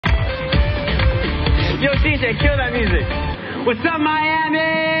Yo, DJ, kill that music. What's up,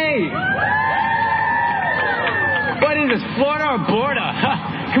 Miami? What is this, Florida or Border?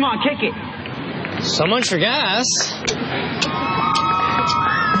 Come on, kick it. So much for gas.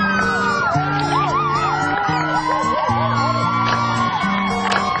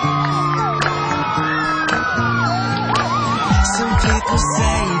 Some people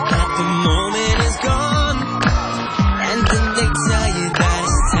say that the moment is gone, and then they tell you that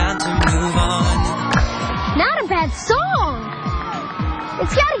it's time to move on. Not a bad song.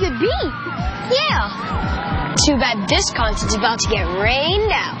 It's got a good beat. Yeah. Too bad this concert's about to get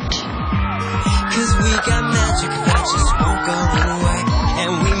rained out. 'Cause we got magic that just won't go away,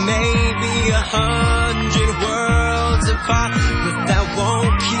 and we may be 100 worlds apart, but that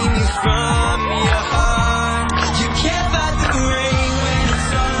won't keep me from your heart. You can't fight the rain when it's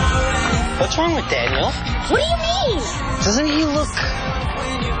already. What's wrong with Daniel? What do you mean? Doesn't he look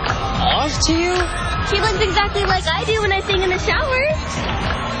off to you? He looks exactly like I do when I sing in the shower.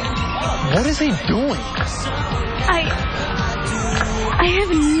 What is he doing? I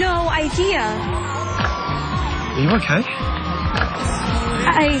have no idea. Are you okay?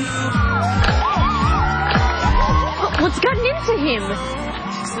 What's gotten into him?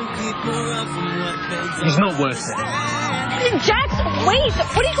 He's not worth it. Jax, wait!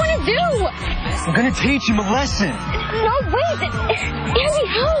 What are you going to do? I'm gonna teach him a lesson. No, wait! Andy,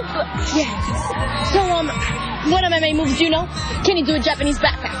 help! Yeah. So, what MMA moves do you know? Can he do a Japanese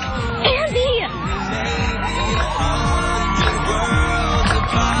backpack? Andy!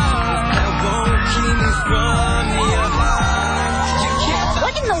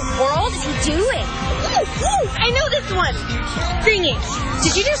 What in the world is he doing? I know this one! Sing it!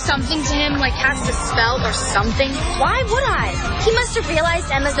 Did you do something to him, like cast a spell or something? Why would I? He must have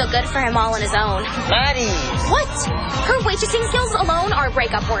realized Emma's no good for him all on his own. Maddie! What? Her waitressing skills alone are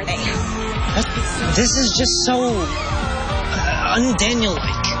breakup worthy. This is just so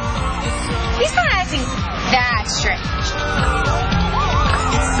un-Daniel-like. He's not acting that strange.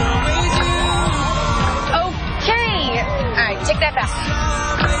 Okay. Alright, take that back.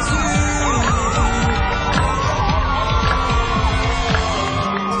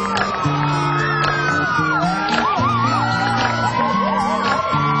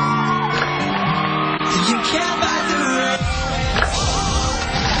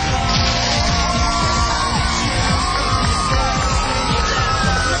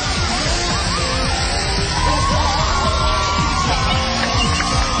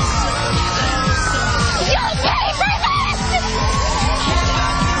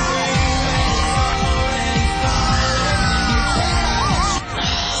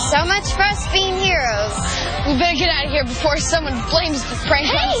 So much for us being heroes. We better get out of here before someone blames the prank.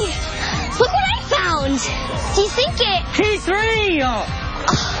 Hey! Look what I found! Do you think it... T3!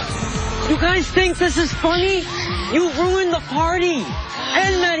 You guys think this is funny? You ruined the party!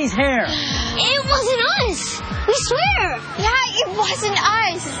 And Maddie's hair! It wasn't us! We swear! Yeah, it wasn't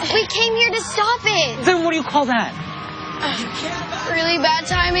us. We came here to stop it. Then what do you call that? Really bad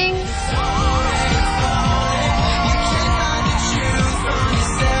timing.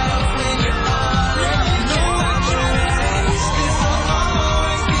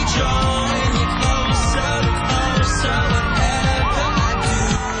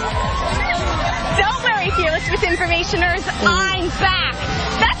 With informationers, I'm back.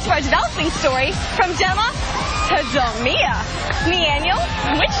 That's our developing story from Gemma to Delmia. Meannual,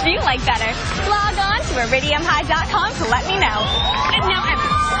 which do you like better? Log on to iridiumhigh.com to let me know. Now, Emma,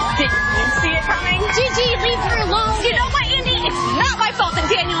 didn't you see it coming? Gigi, leave her alone. You know what, Andy? It's not my fault that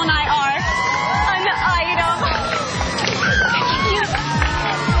Daniel and I are